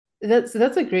That's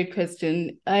a great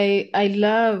question. I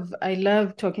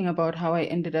love talking about how I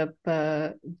ended up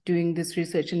doing this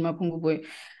research in Mapungubwe.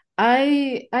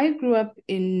 I grew up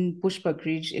in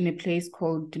Bushbuckridge in a place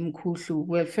called Mkhuhlu,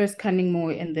 well, first Canning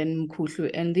and then Mkhuhlu,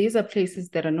 and these are places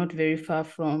that are not very far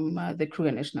from the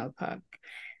Kruger National Park.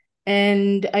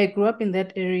 And I grew up in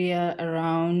that area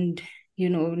around,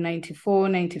 94,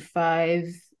 95,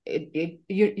 at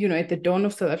the dawn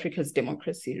of South Africa's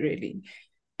democracy, really.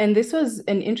 And this was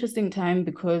an interesting time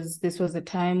because this was a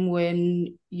time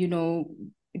when,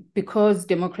 because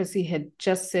democracy had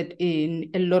just set in,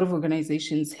 a lot of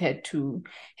organizations had to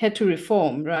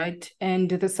reform, right? And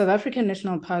the South African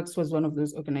National Parks was one of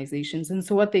those organizations. And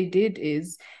so what they did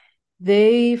is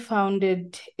they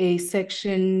founded a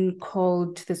section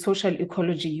called the Social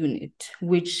Ecology Unit,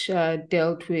 which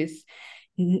dealt with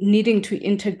needing to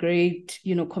integrate,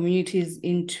 communities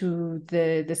into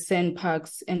the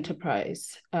SANParks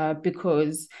enterprise,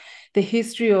 because the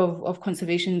history of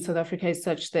conservation in South Africa is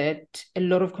such that a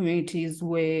lot of communities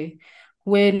were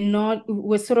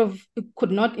sort of could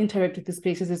not interact with these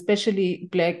places, especially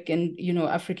Black and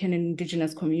African and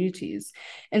Indigenous communities.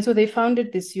 And so they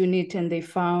founded this unit, and they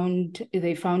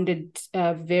founded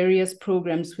various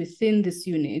programs within this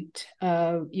unit.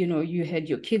 You had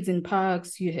your kids in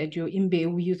parks, you had your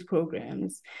Mbewu youth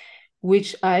programs,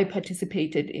 which I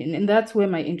participated in, and that's where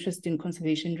my interest in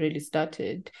conservation really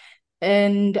started.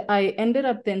 And I ended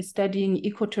up then studying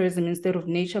ecotourism instead of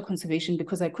nature conservation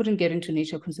because I couldn't get into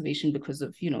nature conservation because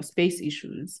of, space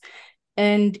issues.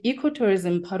 And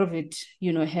ecotourism, part of it,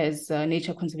 has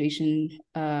nature conservation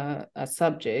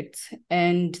subjects.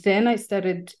 And then I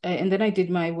did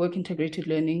my work integrated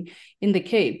learning in the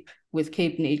Cape with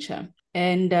Cape Nature.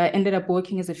 And ended up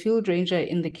working as a field ranger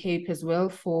in the Cape as well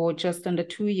for just under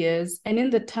 2 years. And in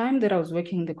the time that I was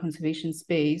working in the conservation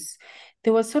space,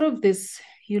 there was sort of this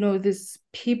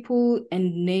people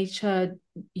and nature,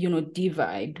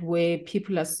 divide where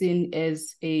people are seen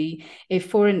as a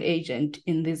foreign agent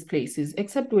in these places,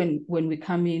 except when we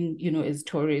come in, as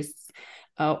tourists,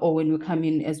 or when we come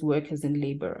in as workers and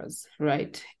laborers,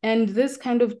 right? And this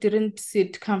kind of didn't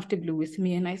sit comfortably with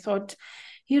me. And I thought,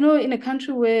 in a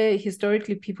country where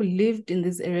historically people lived in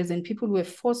these areas and people were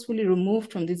forcefully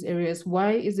removed from these areas,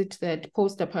 why is it that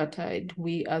post-apartheid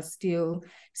we are still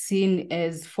seen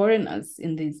as foreigners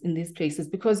in these places?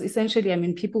 Because essentially, I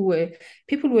mean, people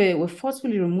were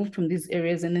forcefully removed from these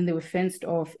areas, and then they were fenced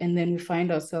off, and then we find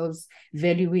ourselves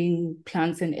valuing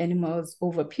plants and animals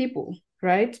over people,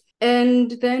 right? And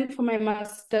then for my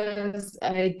master's,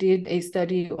 I did a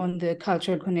study on the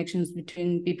cultural connections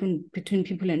between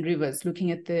people and rivers,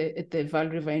 looking at the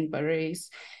Vaal River in Barais.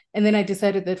 And then I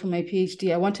decided that for my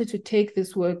PhD, I wanted to take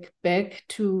this work back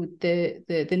to the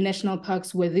national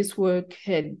parks where this work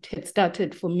had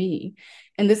started for me.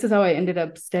 And this is how I ended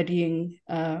up studying,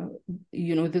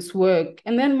 this work.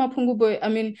 And then Mapungubwe, I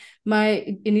mean,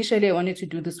 initially I wanted to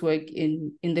do this work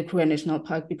in the Kruger National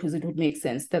Park because it would make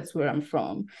sense. That's where I'm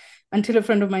from. Until a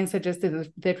friend of mine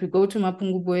suggested that we go to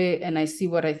Mapungubwe, and I see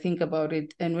what I think about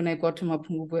it. And when I got to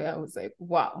Mapungubwe, I was like,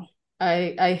 wow,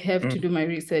 I have to do my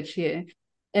research here.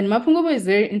 And Mapungubwe is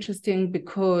very interesting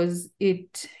because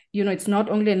it's not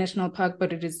only a national park,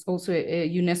 but it is also a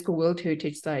UNESCO World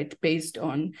Heritage Site based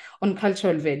on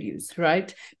cultural values,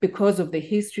 right? Because of the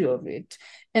history of it.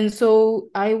 And so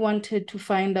I wanted to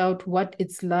find out what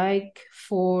it's like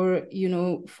for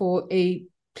a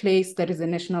place that is a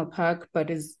national park, but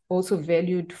is also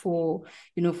valued for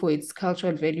its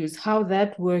cultural values, how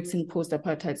that works in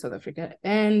post-apartheid South Africa.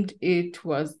 And it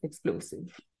was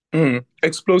explosive.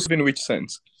 Explosive in which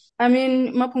sense? I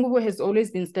mean, Mapungubwe has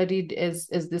always been studied as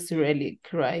this relic,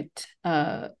 right?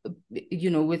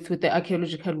 With the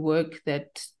archaeological work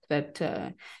that's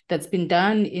been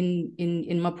done in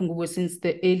Mapungubwe since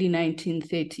the early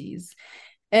 1930s.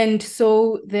 And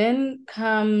so then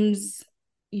comes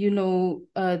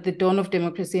the dawn of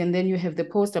democracy, and then you have the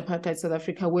post-apartheid South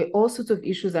Africa, where all sorts of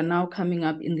issues are now coming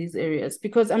up in these areas.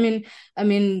 Because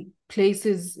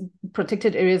places,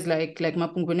 protected areas like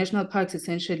Mapungubwe National Parks,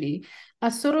 essentially,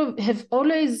 have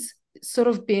always sort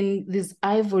of been these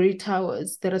ivory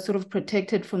towers that are sort of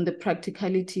protected from the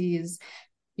practicalities,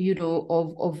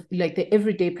 of like the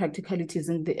everyday practicalities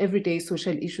and the everyday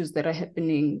social issues that are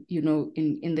happening,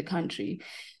 in the country.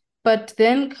 But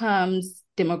then comes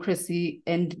democracy,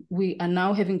 and we are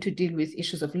now having to deal with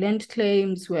issues of land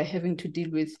claims. We are having to deal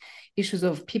with issues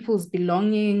of people's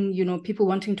belonging, people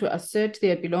wanting to assert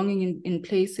their belonging in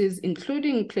places,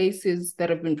 including places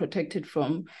that have been protected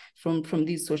from from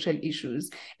these social issues.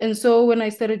 And so when I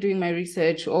started doing my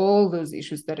research, all those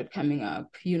issues started coming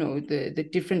up, the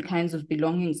different kinds of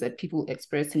belongings that people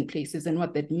express in places and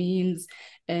what that means,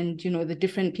 and the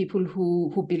different people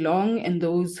who belong and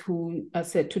those who are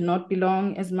said to not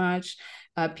belong as much.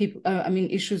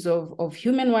 Issues of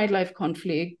human-wildlife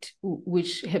conflict,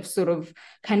 which have sort of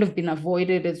kind of been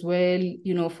avoided as well,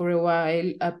 for a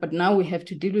while. But now we have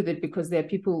to deal with it because there are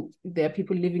people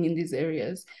living in these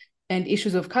areas. And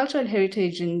issues of cultural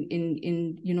heritage and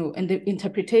the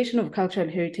interpretation of cultural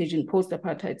heritage in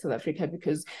post-apartheid South Africa,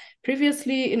 because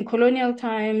previously in colonial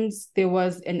times, there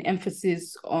was an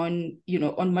emphasis on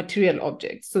material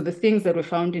objects. So the things that were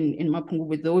found in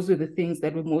Mapungubwe, those were the things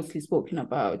that were mostly spoken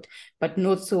about, but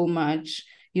not so much,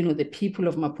 the people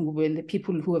of Mapungubwe and the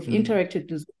people who have interacted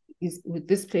with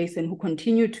this place and who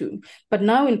continue to. But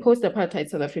now in post-apartheid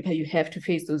South Africa, you have to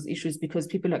face those issues because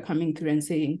people are coming through and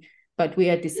saying, but we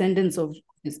are descendants of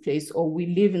this place, or we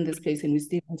live in this place and we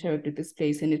still interact with this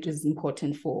place, and it is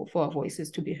important for our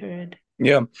voices to be heard.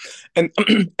 Yeah, and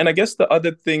and I guess the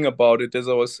other thing about it, as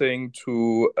I was saying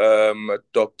to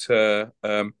Dr.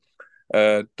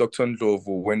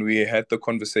 Ndlovu when we had the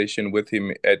conversation with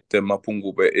him at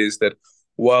Mapungubwe, is that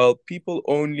while people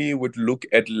only would look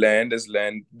at land as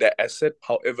land, the asset,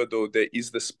 however, though there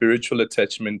is the spiritual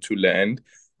attachment to land,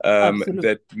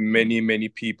 that many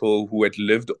people who had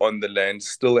lived on the land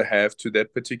still have to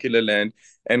that particular land,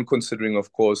 and considering,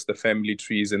 of course, the family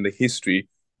trees and the history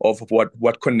of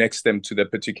what connects them to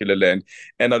that particular land.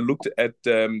 And I looked at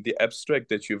the abstract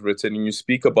that you've written, and you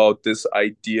speak about this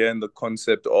idea and the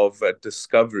concept of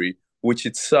discovery, which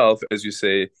itself, as you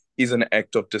say, is an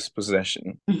act of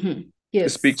dispossession. Mm-hmm.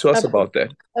 Yes. Speak to us about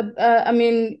that.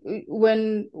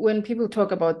 When people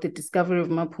talk about the discovery of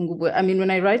Mapungubwe, when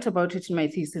I write about it in my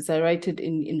thesis, I write it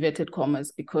in inverted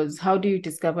commas, because how do you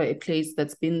discover a place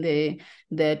that's been there,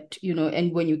 that,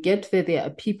 and when you get there, there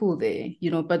are people there,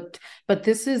 but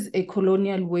this is a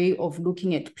colonial way of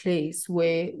looking at place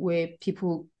where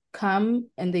people come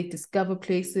and they discover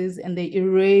places and they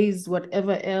erase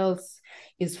whatever else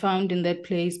is found in that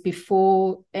place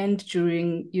before and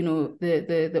during,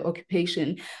 the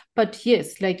occupation. But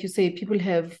yes, like you say, people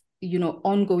have,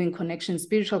 ongoing connections,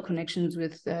 spiritual connections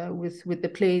with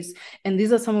the place. And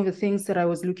these are some of the things that I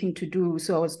was looking to do.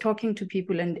 So I was talking to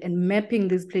people and mapping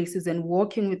these places and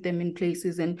walking with them in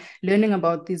places and learning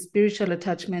about these spiritual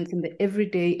attachments and the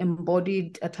everyday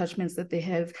embodied attachments that they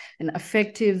have, and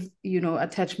affective,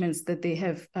 attachments that they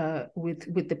have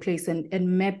with the place,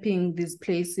 and mapping these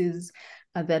places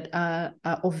that are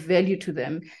of value to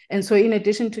them. And so in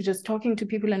addition to just talking to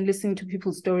people and listening to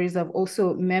people's stories, I've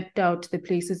also mapped out the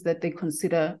places that they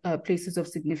consider places of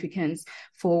significance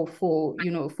for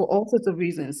all sorts of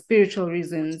reasons: spiritual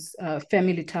reasons,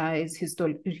 family ties,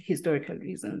 historical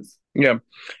reasons. Yeah.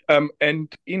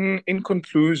 And in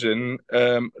conclusion,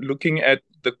 looking at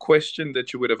the question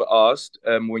that you would have asked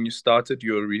when you started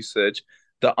your research,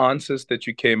 the answers that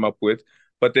you came up with,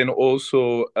 but then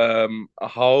also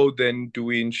how then do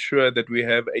we ensure that we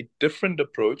have a different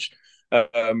approach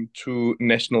to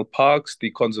national parks,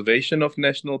 the conservation of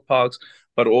national parks,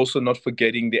 but also not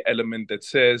forgetting the element that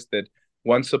says that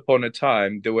once upon a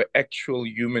time, there were actual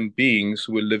human beings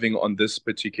who were living on this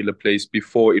particular place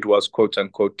before it was, quote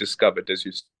unquote, discovered, as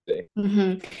you say.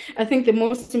 Mm-hmm. I think the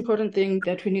most important thing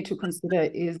that we need to consider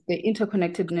is the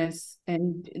interconnectedness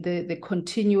and the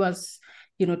continuous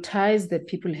ties that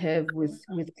people have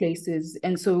with places.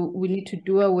 And so we need to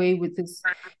do away with this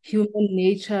human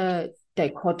nature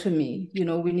dichotomy.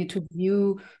 We need to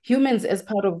view humans as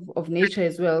part of nature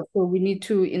as well. So we need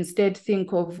to instead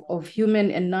think of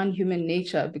human and non-human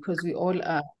nature, because we all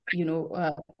are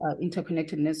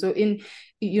interconnectedness. So in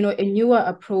a newer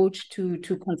approach to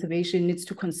conservation needs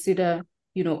to consider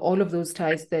all of those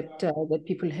ties that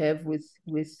people have with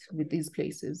these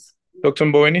places. Dr.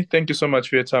 Mboweni, thank you so much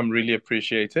for your time. Really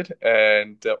appreciate it.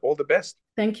 And all the best.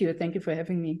 Thank you. Thank you for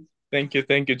having me. Thank you.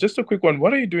 Thank you. Just a quick one.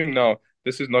 What are you doing now?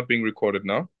 This is not being recorded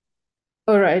now.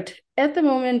 All right. At the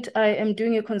moment, I am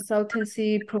doing a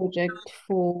consultancy project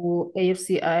for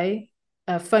AFCI.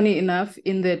 Funny enough,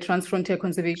 in the Transfrontier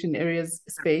Conservation Areas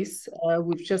space,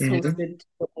 we've just hosted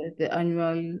the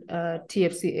annual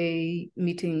TFCA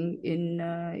meeting in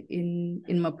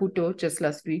Maputo just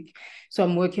last week. So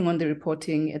I'm working on the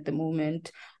reporting at the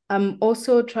moment. I'm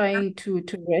also trying to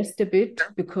rest a bit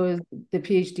because the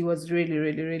PhD was really,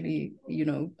 really, really,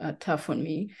 tough on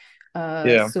me.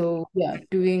 So yeah,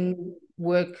 doing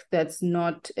work that's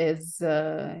not as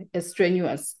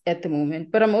strenuous at the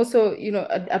moment. But I'm also,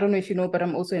 I don't know if you know, but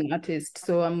I'm also an artist.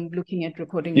 So I'm looking at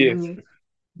recording new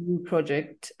new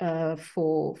project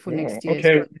for Oh, next year's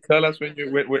okay. project. Tell us when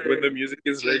the music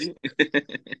is ready.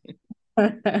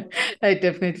 I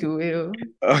definitely will.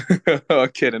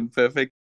 Okay, then perfect.